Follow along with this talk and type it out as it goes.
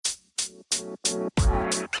Good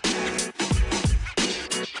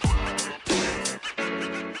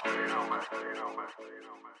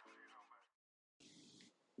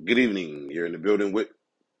evening. You're in the building with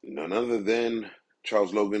none other than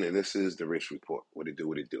Charles Logan, and this is the Race Report. What it do,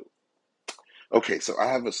 what it do. Okay, so I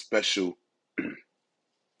have a special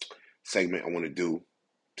segment I want to do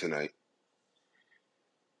tonight,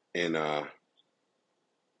 and I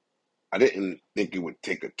didn't think it would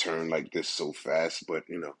take a turn like this so fast, but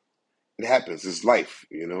it happens. It's life.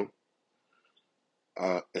 Here on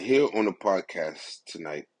the podcast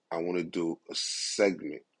tonight, I want to do a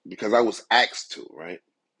segment because I was asked to, right,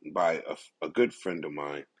 by a good friend of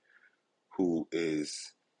mine who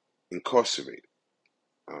is incarcerated.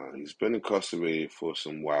 He's been incarcerated for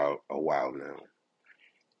a while now,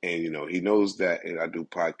 and he knows that, and I do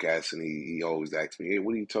podcasts, and he always asks me, "Hey,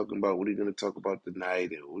 what are you talking about? What are you going to talk about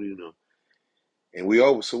tonight?" And what do you know? And we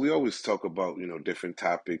always talk about different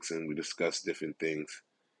topics, and we discuss different things.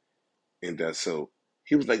 And so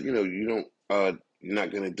he was like, you're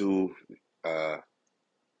not going to do uh,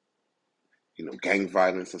 gang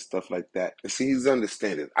violence and stuff like that. And see, he's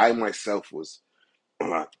understanding. I myself was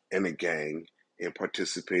in a gang and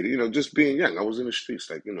participated. Just being young, I was in the streets,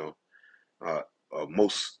 like uh,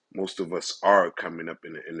 most of us are coming up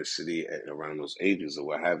in the city at around those ages or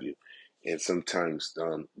what have you, and sometimes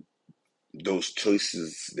those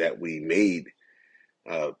choices that we made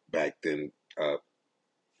back then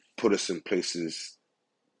put us in places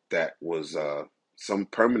that was some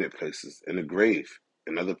permanent places in the grave,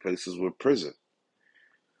 and other places were prison.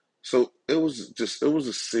 So it was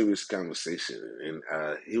a serious conversation, and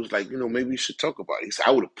he was like, maybe you should talk about it. He said,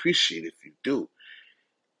 I would appreciate it if you do,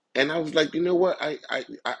 and I was like, you know what, I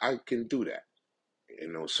can do that.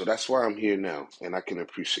 So that's why I'm here now, and I can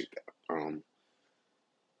appreciate that.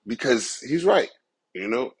 Because he's right.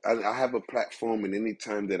 I have a platform, and any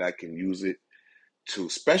time that I can use it to,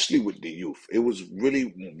 especially with the youth, it was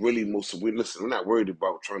really, really listen, we're not worried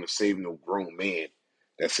about trying to save no grown man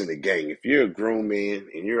that's in the gang. If you're a grown man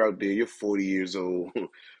and you're out there, you're 40 years old,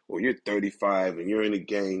 or you're 35 and you're in a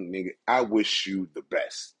gang, nigga, I wish you the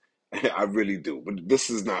best. I really do. But this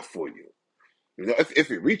is not for you. If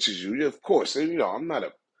it reaches you, of course, and, I'm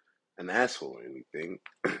not an asshole or anything.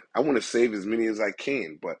 I want to save as many as I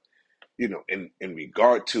can, but in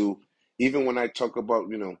regard to, even when I talk about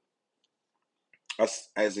us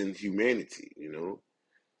as in humanity,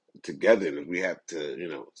 together, and we have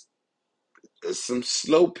to, some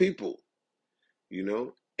slow people,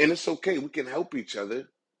 and it's okay. We can help each other,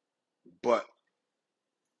 but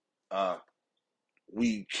uh,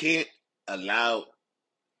 we can't allow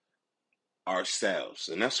ourselves,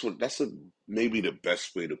 and maybe the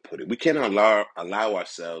best way to put it. We can't allow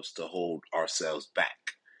ourselves to hold ourselves back.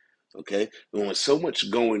 Okay, when so much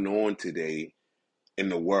going on today in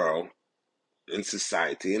the world, in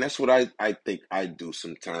society, and that's what I think I do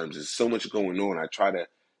sometimes. There's so much going on. I try to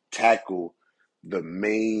tackle the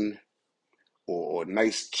main or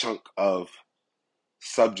nice chunk of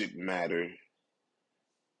subject matter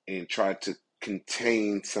and try to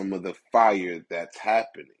contain some of the fire that's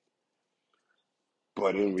happening.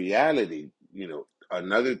 But in reality,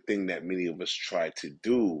 another thing that many of us try to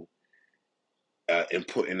do in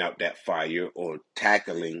putting out that fire or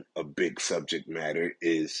tackling a big subject matter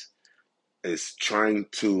is trying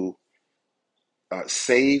to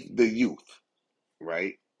save the youth,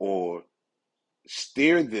 right? Or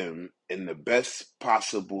steer them in the best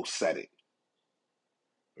possible setting.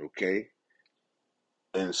 Okay.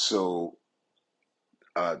 And so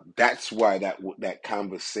that's why that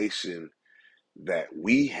conversation that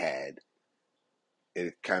we had,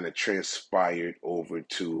 it kind of transpired over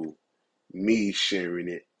to me sharing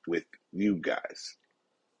it with you guys,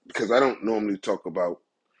 because I don't normally talk about.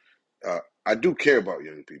 I do care about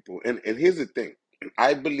young people, and here's the thing: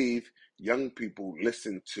 I believe young people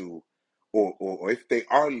listen to, or if they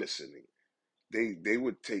are listening, they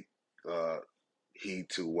would take uh, heed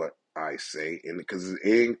to what I say, and because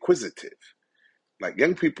they're inquisitive. Like,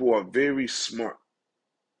 young people are very smart,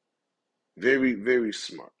 very, very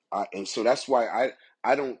smart. And so that's why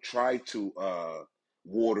I don't try to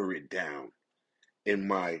water it down in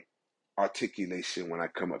my articulation when I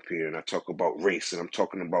come up here and I talk about race, and I'm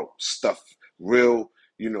talking about stuff, real,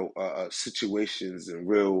 situations, and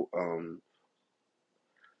real,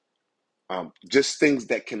 just things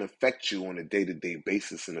that can affect you on a day-to-day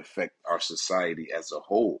basis and affect our society as a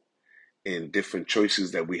whole, and different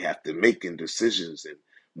choices that we have to make, and decisions, and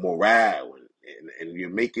morale, and you're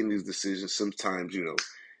making these decisions sometimes,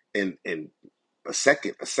 in a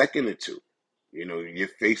second or two. You're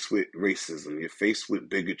faced with racism, you're faced with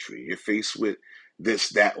bigotry, you're faced with this,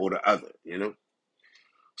 that, or the other.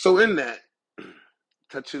 So in that,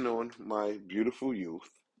 touching on my beautiful youth,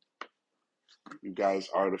 you guys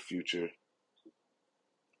are the future,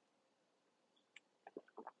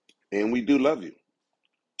 and we do love you.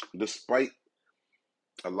 Despite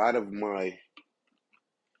a lot of my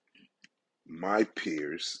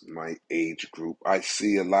peers, my age group, I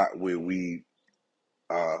see a lot where we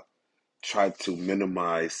uh, try to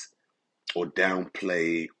minimize or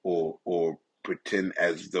downplay or pretend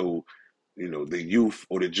as though the youth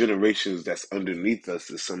or the generations that's underneath us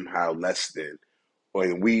is somehow less than,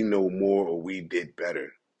 or we know more or we did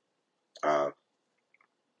better. Uh,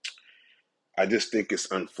 I just think it's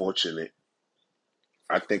unfortunate.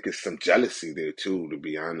 I think it's some jealousy there too, to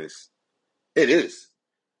be honest. It is.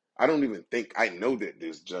 I don't even think I know that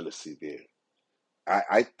there's jealousy there.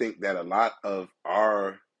 I think that a lot of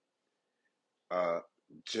our uh,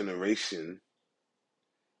 generation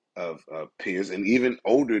of peers, and even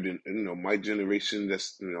older than my generation,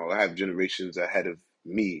 that's I have generations ahead of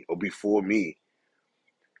me or before me,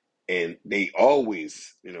 and they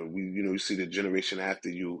always you see the generation after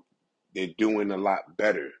you, they're doing a lot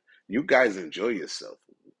better. You guys enjoy yourself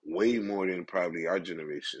way more than probably our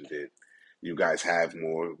generation did. You guys have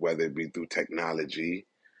more, whether it be through technology.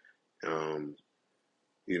 um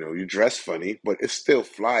you dress funny, but it's still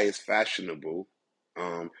fly, it's fashionable.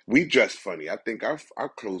 We dress funny. I think our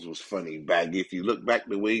clothes was funny back. If you look back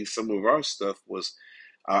the way some of our stuff was,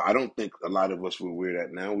 I don't think a lot of us would wear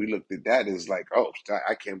that now. We looked at that as like, oh,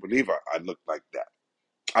 I can't believe I look like that.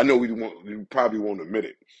 I know we probably won't admit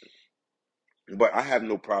it, but I have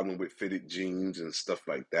no problem with fitted jeans and stuff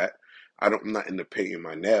like that. I'm not into painting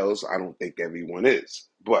my nails. I don't think everyone is,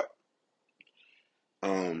 but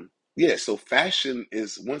yeah. So fashion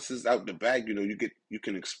is, once it's out the bag, you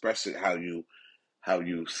can express it how you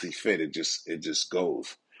see fit. It just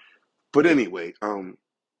goes. But anyway,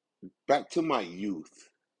 back to my youth.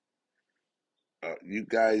 You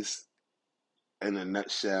guys, in a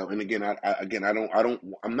nutshell, and again,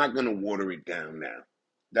 I'm not gonna water it down now.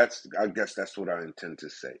 I guess that's what I intend to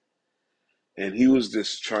say. And he was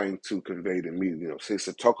just trying to convey to me, say,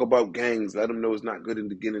 so talk about gangs. Let them know it's not good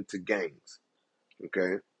to get into gangs.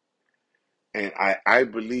 Okay. And I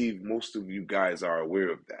believe most of you guys are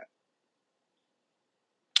aware of that.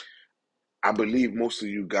 I believe most of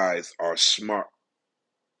you guys are smart,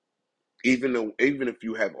 even if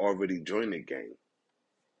you have already joined the gang.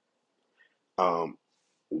 Um,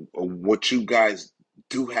 what you guys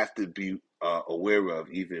do have to be aware of,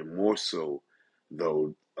 even more so,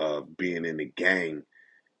 though, being in the gang,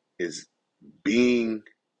 is being,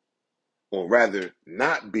 or rather,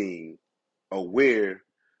 not being aware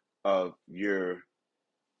of your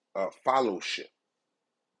followship.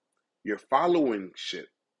 Your followingship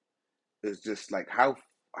is just like how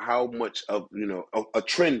much of a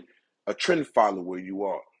trend follower you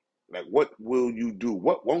are. Like, what will you do?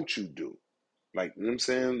 What won't you do? Like, you know what I'm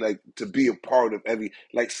saying? Like, to be a part of every,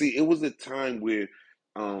 like, see, it was a time where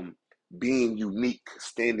um being unique,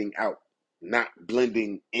 standing out, not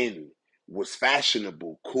blending in was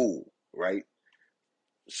fashionable, cool, right?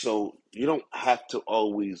 So you don't have to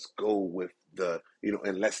always go with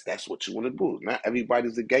unless that's what you want to do. Not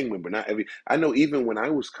everybody's a gang member. Not every I know, even when I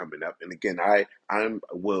was coming up, and again, I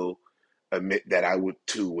will admit that I would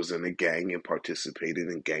too was in a gang and participated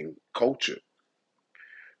in gang culture.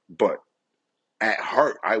 But at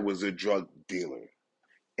heart, I was a drug dealer,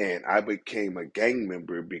 and I became a gang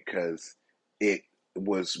member because it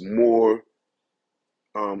was more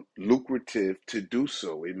lucrative to do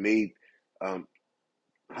so. It made um,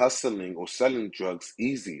 hustling or selling drugs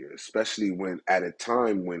easier, especially when at a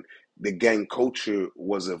time when the gang culture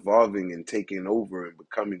was evolving and taking over and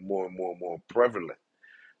becoming more and more and more prevalent.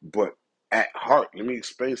 But at heart, let me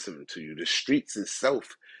explain something to you. The streets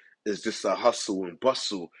itself is just a hustle and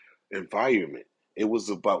bustle environment. It was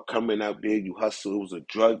about coming out there, you hustle. It was a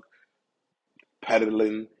drug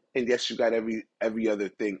peddling, and yes, you got every other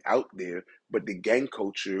thing out there. But the gang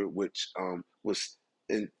culture, which was,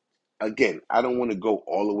 and again, I don't want to go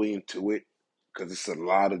all the way into it because it's a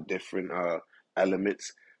lot of different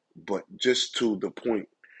elements. But just to the point,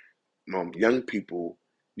 young people,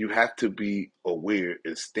 you have to be aware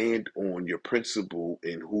and stand on your principle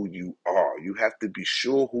and who you are. You have to be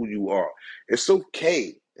sure who you are. It's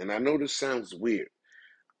okay, and I know this sounds weird.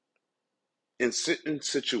 In certain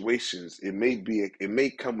situations, it may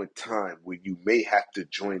come a time where you may have to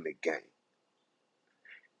join the gang.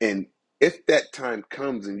 And if that time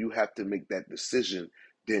comes and you have to make that decision,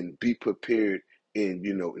 then be prepared and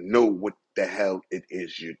know what the hell it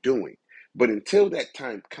is you're doing. But until that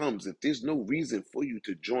time comes, if there's no reason for you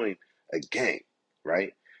to join a gang,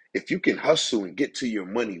 right? If you can hustle and get to your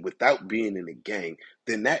money without being in a gang,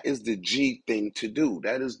 then that is the G thing to do.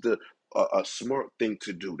 That is the a smart thing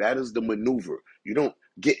to do. That is the maneuver. You don't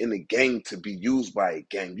get in a gang to be used by a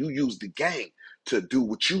gang. You use the gang to do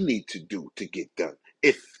what you need to do to get done.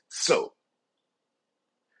 If so,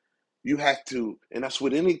 you have to, and that's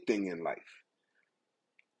with anything in life.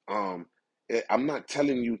 Um, I'm not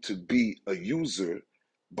telling you to be a user,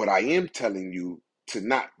 but I am telling you to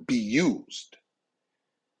not be used.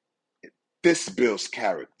 This builds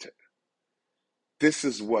character. This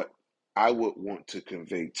is what I would want to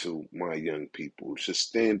convey to my young people: to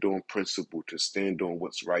stand on principle, to stand on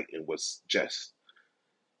what's right and what's just.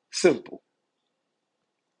 Simple.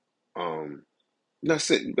 Um,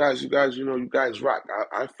 that's it. You guys rock.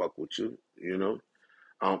 I fuck with you, you know.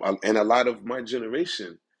 And a lot of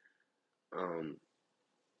um,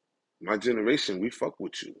 my generation, we fuck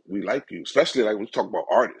with you. We like you, especially like when you talk about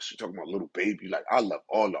artists. You talk about Little Baby. Like I love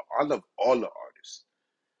all the artists,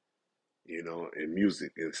 and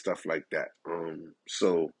music and stuff like that.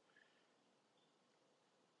 So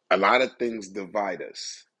a lot of things divide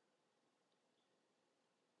us,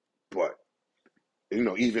 but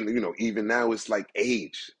even now it's like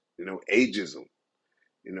age, ageism.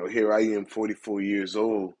 Here I am, 44 years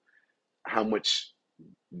old. How much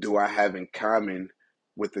do I have in common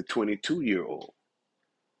with a 22-year-old?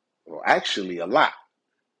 Well, actually, a lot.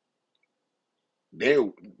 There,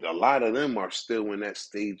 a lot of them are still in that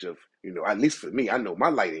stage of, at least for me, I know my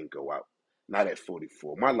light ain't go out. Not at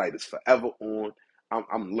 44. My light is forever on.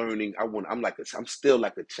 I'm learning. I'm still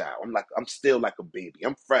like a child. I'm still like a baby.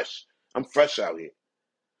 I'm fresh. I'm fresh out here.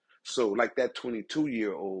 So like that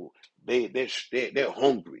 22-year-old, they're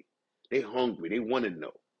hungry. They're hungry. They want to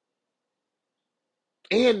know.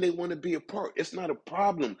 And they want to be a part. It's not a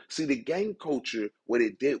problem. See, the gang culture, what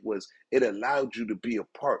it did was it allowed you to be a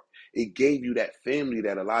part. It gave you that family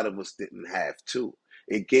that a lot of us didn't have too.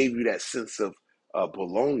 It gave you that sense of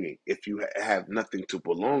belonging if you have nothing to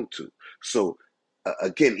belong to. So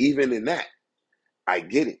again, even in that, I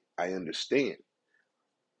get it. I understand.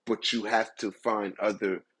 But you have to find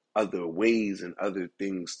other ways and other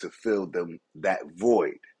things to fill that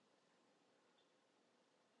void.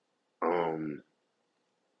 Um,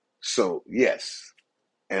 so yes.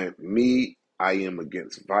 And me, I am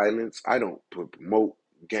against violence. I don't promote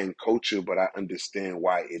gang culture, but I understand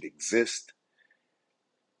why it exists.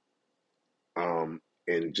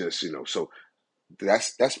 And just, so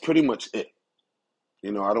that's pretty much it. I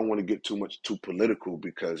don't want to get too political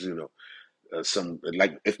because, some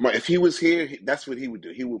like if he was here, that's what he would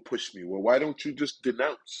do. He would push me. Well, why don't you just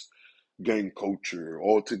denounce gang culture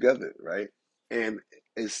altogether, right? And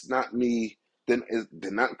it's not me. Then it's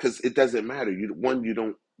not because it doesn't matter. You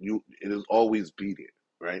don't it'll always be there,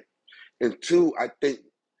 right? And two, I think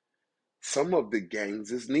some of the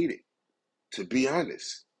gangs is needed, to be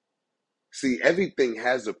honest. See, everything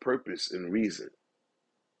has a purpose and reason.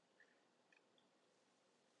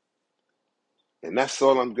 And that's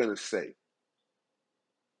all I'm going to say.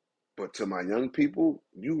 But to my young people,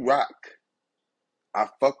 you rock. I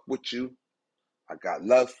fuck with you. I got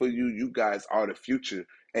love for you. You guys are the future.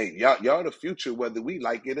 Hey, y'all the future, whether we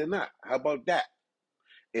like it or not. How about that?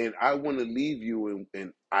 And I want to leave you,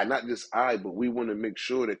 and I, not just I, but we want to make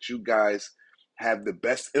sure that you guys have the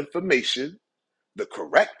best information, the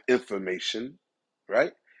correct information,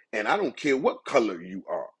 right? And I don't care what color you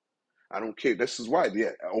are. I don't care. This is why,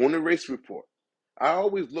 yeah, on the race report, I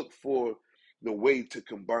always look for the way to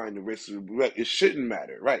combine the race. It shouldn't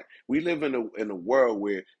matter, right? We live in a world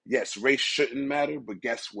where yes, race shouldn't matter, but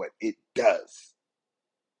guess what? It does.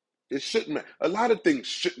 It shouldn't matter. A lot of things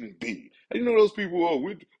shouldn't be. And those people, oh,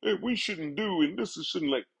 we shouldn't do, and this is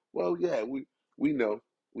shouldn't like. Well, yeah, we know,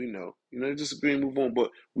 we know. Just agree and move on,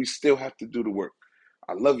 but we still have to do the work.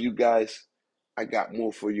 I love you guys. I got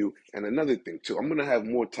more for you. And another thing too, I'm gonna have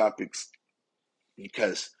more topics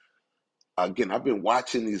because again, I've been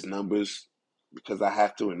watching these numbers because I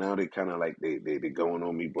have to, and now they kind of like they going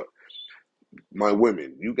on me. But my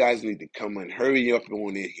women, you guys need to come and hurry up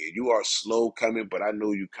on in here. You are slow coming, but I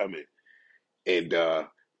know you coming. And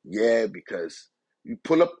yeah, because you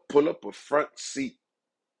pull up a front seat.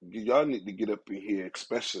 Y'all need to get up in here,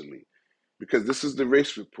 especially because this is the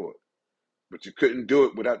race report. But you couldn't do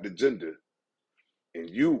it without the gender. And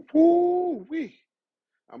you, whoo wee.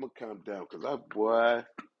 I'm gonna calm down because boy.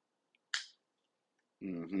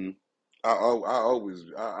 hmm I always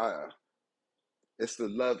it's the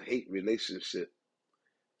love hate relationship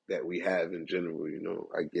that we have in general.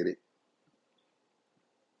 I get it.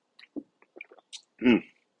 Mm.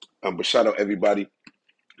 But shout out everybody.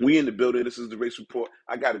 We in the building. This is the race report.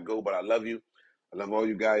 I gotta go, but I love you. I love all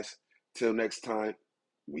you guys. Till next time.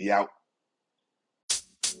 We out.